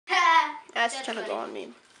Ass is trying to go on me.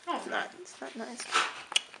 It's not nice.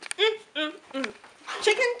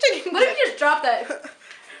 Chicken. What if you just drop that?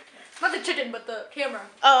 Not the chicken, but the camera.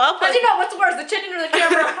 Oh, I'll put. How'd you know what's worse, the chicken or the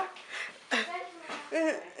camera?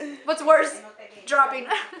 What's worse? Dropping.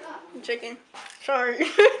 Chicken. Sorry. You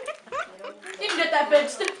can get that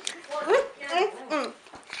bitch.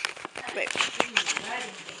 Wait.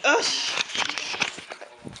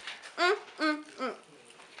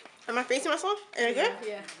 Am I facing myself? Is it good?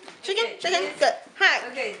 Yeah. Chicken? Good. Hi.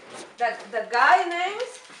 Okay, the guy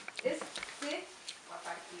names is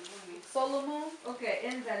Solomon. okay,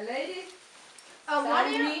 and the lady Maya,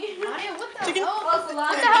 Salmi. what the Chicken. hell? Oh,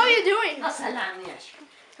 What the hell are you doing?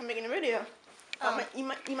 I'm making a video. Eat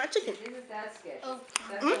my chicken. This is that sketch. Oh,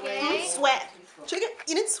 That's the way okay. it's Sweat. for. Chicken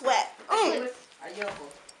eating sweat. Ayoko.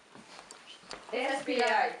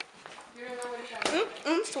 FBI. You don't know what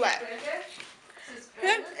it's Sweat.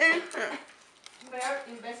 Suspended fair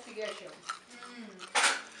investigation.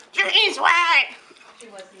 Chicken eating sweat. She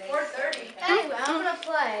was late. 4:30. Anyway, I'm gonna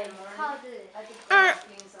play Call of Duty. I think I was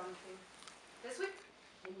doing something. This week?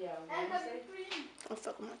 Yeah, Wednesday. I'm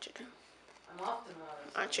fucking my chicken. I'm off tomorrow.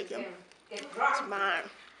 My chicken. Get It's dropped. mine.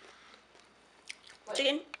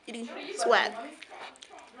 Chicken eating sweat.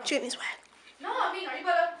 Chicken eating sweat. No, I mean, are you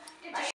gonna